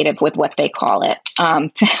creative with what they call it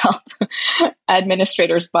to help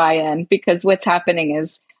administrators buy in, because what's happening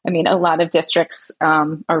is, I mean, a lot of districts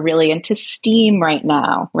are really into STEAM right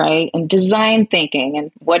now, right? And design thinking,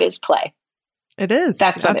 and what is play? It is.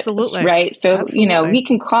 That's what Absolutely. it is, right? So, Absolutely. We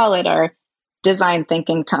can call it our design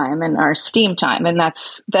thinking time and our STEAM time, and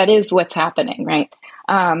that is what's happening, right?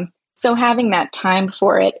 So having that time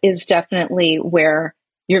for it is definitely where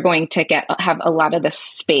you're going to have a lot of the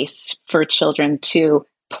space for children to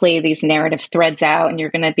play these narrative threads out, and you're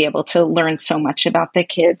going to be able to learn so much about the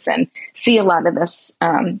kids and see a lot of this,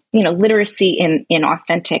 literacy in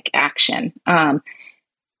authentic action.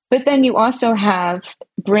 But then you also have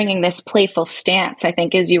bringing this playful stance, I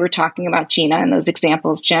think, as you were talking about, Gina, and those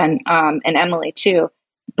examples, Jen, and Emily too,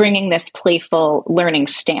 bringing this playful learning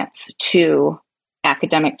stance to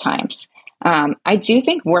academic times. I do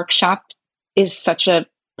think workshop is such a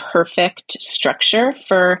perfect structure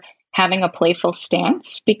for having a playful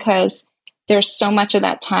stance, because there's so much of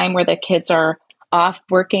that time where the kids are off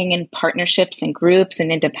working in partnerships and groups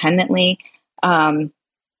and independently,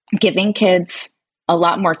 giving kids a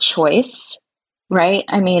lot more choice, right?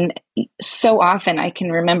 I mean, so often I can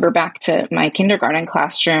remember back to my kindergarten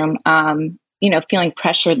classroom, feeling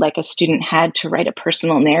pressured like a student had to write a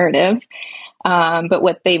personal narrative. But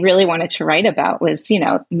what they really wanted to write about was,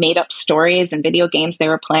 made up stories and video games they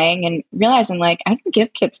were playing, and realizing like, I can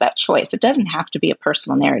give kids that choice. It doesn't have to be a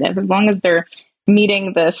personal narrative. As long as they're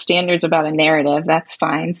meeting the standards about a narrative, that's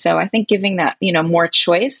fine. So I think giving that, more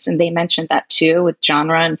choice, and they mentioned that too with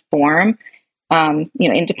genre and form.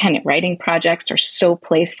 Independent writing projects are so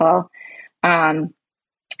playful. And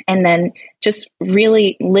then just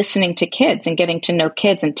really listening to kids and getting to know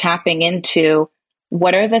kids and tapping into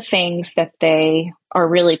what are the things that they are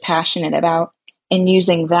really passionate about, and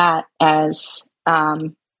using that as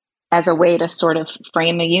a way to sort of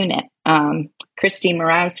frame a unit. Christy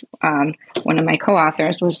Mraz, one of my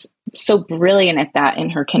co-authors, was so brilliant at that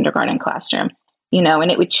in her kindergarten classroom,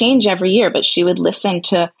 and it would change every year, but she would listen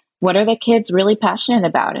to what are the kids really passionate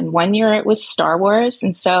about? And one year it was Star Wars.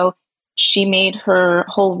 And so she made her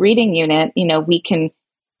whole reading unit, we can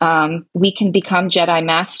become Jedi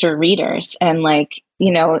Master readers. And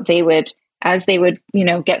they would, as they would,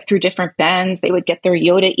 get through different bends, they would get their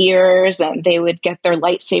Yoda ears and they would get their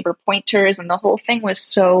lightsaber pointers. And the whole thing was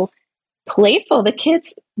so playful. The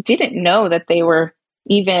kids didn't know that they were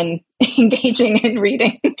even engaging in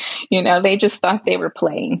reading. They just thought they were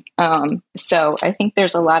playing. So I think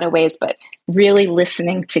there's a lot of ways, but really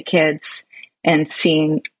listening to kids and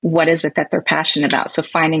seeing what is it that they're passionate about. So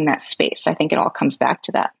finding that space, I think it all comes back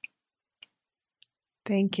to that.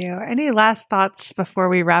 Thank you. Any last thoughts before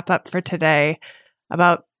we wrap up for today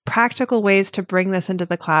about practical ways to bring this into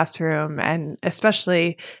the classroom, and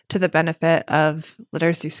especially to the benefit of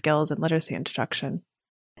literacy skills and literacy introduction?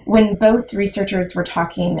 When both researchers were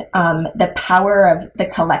talking, the power of the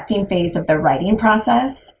collecting phase of the writing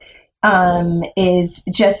process is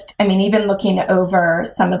just, even looking over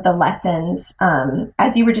some of the lessons,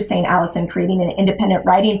 as you were just saying, Allison, creating an independent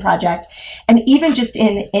writing project, and even just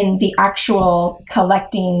in the actual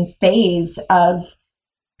collecting phase of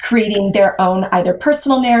creating their own either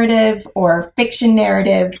personal narrative or fiction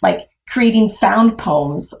narrative, like creating found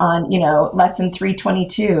poems on, lesson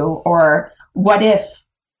 322, or what if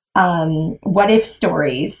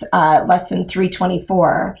stories, lesson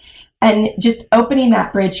 324, and just opening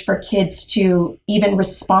that bridge for kids to even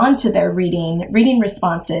respond to their reading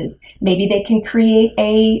responses. Maybe they can create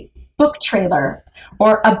a book trailer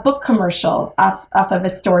or a book commercial off of a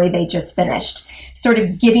story they just finished, sort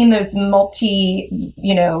of giving those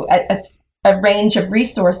a range of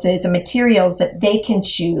resources and materials that they can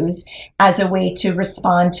choose as a way to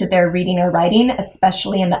respond to their reading or writing,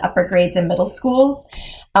 especially in the upper grades and middle schools,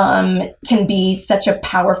 can be such a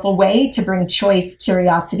powerful way to bring choice,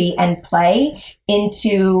 curiosity, and play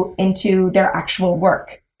into their actual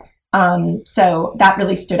work. So that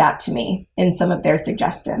really stood out to me in some of their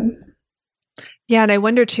suggestions. Yeah, and I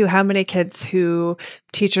wonder too how many kids who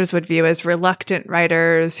teachers would view as reluctant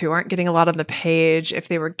writers, who aren't getting a lot on the page, if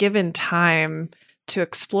they were given time to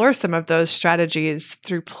explore some of those strategies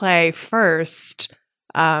through play first,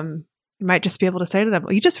 you might just be able to say to them,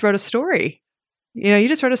 well, you just wrote a story. You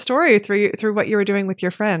just wrote a story through what you were doing with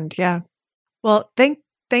your friend. Yeah. Well, thank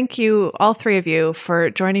you, all three of you, for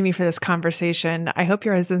joining me for this conversation. I hope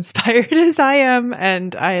you're as inspired as I am,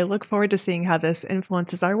 and I look forward to seeing how this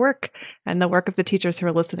influences our work and the work of the teachers who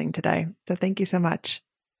are listening today. So thank you so much.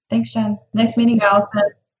 Thanks, Jen. Nice meeting you, Allison.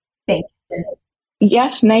 Thank you.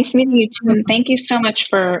 Yes, nice meeting you too. And thank you so much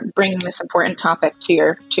for bringing this important topic to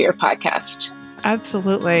your podcast.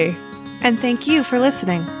 Absolutely. And thank you for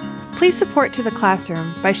listening. Please support To the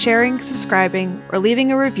Classroom by sharing, subscribing, or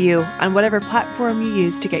leaving a review on whatever platform you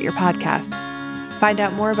use to get your podcasts. Find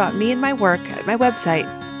out more about me and my work at my website,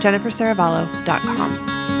 jennifersaravallo.com.